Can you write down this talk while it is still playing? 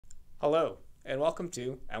Hello, and welcome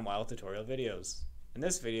to MWILD Tutorial Videos. In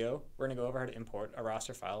this video, we're going to go over how to import a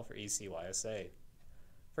roster file for ECYSA.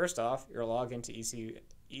 First off, you're log into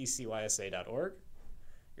ECYSA.org.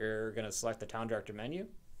 You're going to select the Town Director menu,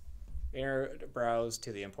 and you're going to browse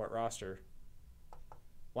to the Import Roster.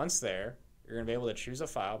 Once there, you're going to be able to choose a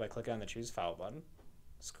file by clicking on the Choose File button,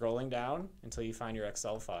 scrolling down until you find your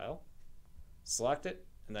Excel file, select it,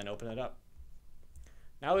 and then open it up.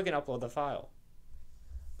 Now we can upload the file.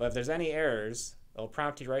 But if there's any errors, it'll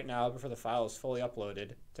prompt you right now before the file is fully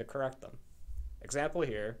uploaded to correct them. Example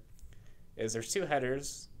here is there's two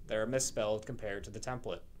headers that are misspelled compared to the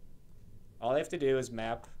template. All I have to do is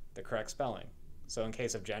map the correct spelling. So in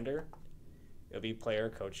case of gender, it'll be player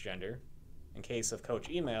coach gender. In case of coach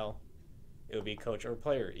email, it will be coach or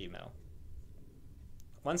player email.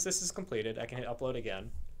 Once this is completed, I can hit upload again,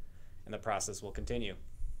 and the process will continue.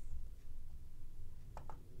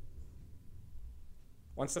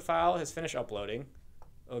 Once the file has finished uploading,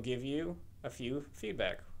 it'll give you a few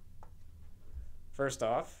feedback. First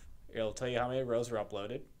off, it'll tell you how many rows were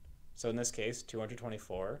uploaded. So in this case,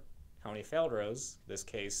 224. How many failed rows? In this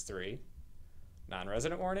case, 3.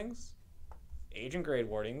 Non-resident warnings, age and grade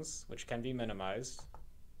warnings, which can be minimized.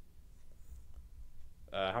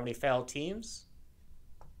 How many failed teams,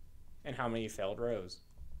 and how many failed rows.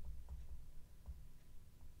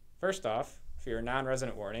 First off, for your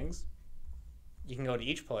non-resident warnings, you can go to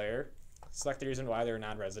each player, select the reason why they're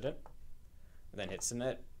non-resident, and then hit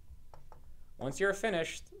submit. Once you're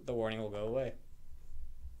finished, the warning will go away.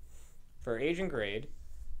 For age and grade,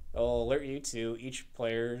 it'll alert you to each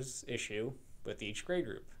player's issue with each grade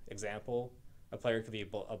group. Example, a player could be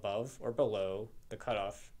above or below the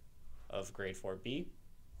cutoff of grade 4B,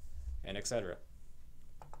 and etc.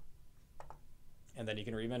 And then you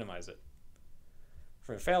can re-minimize it.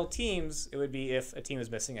 For failed teams, it would be if a team is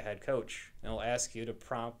missing a head coach, and it'll ask you to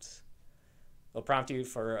it'll prompt you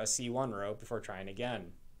for a C1 row before trying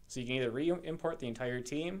again. So you can either re-import the entire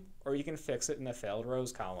team, or you can fix it in the failed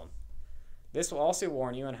rows column. This will also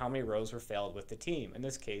warn you on how many rows were failed with the team, in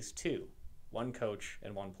this case 2, 1 coach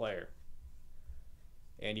and 1 player.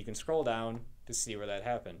 And you can scroll down to see where that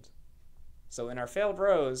happened. So in our failed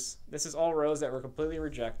rows, this is all rows that were completely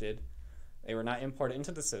rejected. They were not imported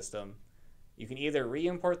into the system. You can either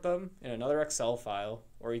re-import them in another Excel file,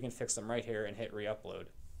 or you can fix them right here and hit re-upload.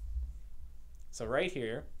 So right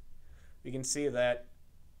here, we can see that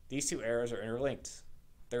these two errors are interlinked.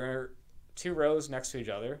 There are 2 rows next to each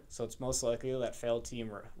other, so it's most likely that failed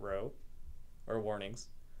team row, or warnings.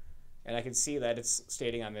 And I can see that it's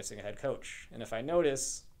stating I'm missing a head coach. And if I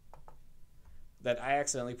notice that I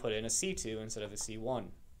accidentally put in a C2 instead of a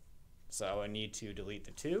C1. So I need to delete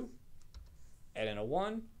the 2, add in a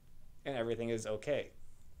 1, and everything is okay.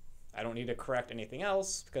 I don't need to correct anything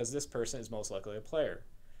else because this person is most likely a player.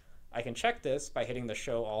 I can check this by hitting the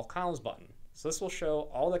Show All Columns button. So this will show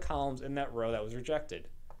all the columns in that row that was rejected.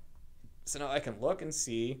 So now I can look and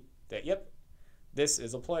see that, yep, this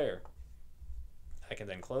is a player. I can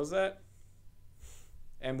then close that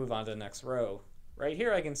and move on to the next row. Right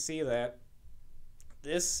here I can see that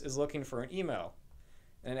this is looking for an email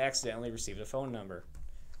and it accidentally received a phone number.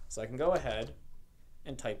 So I can go ahead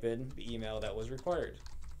and type in the email that was required.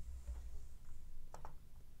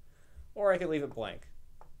 Or I could leave it blank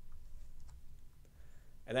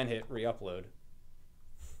and then hit re-upload.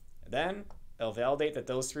 Then it'll validate that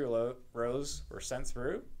those 3 rows were sent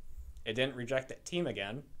through. It didn't reject that team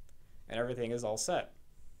again, and everything is all set.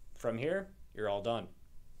 From here, you're all done.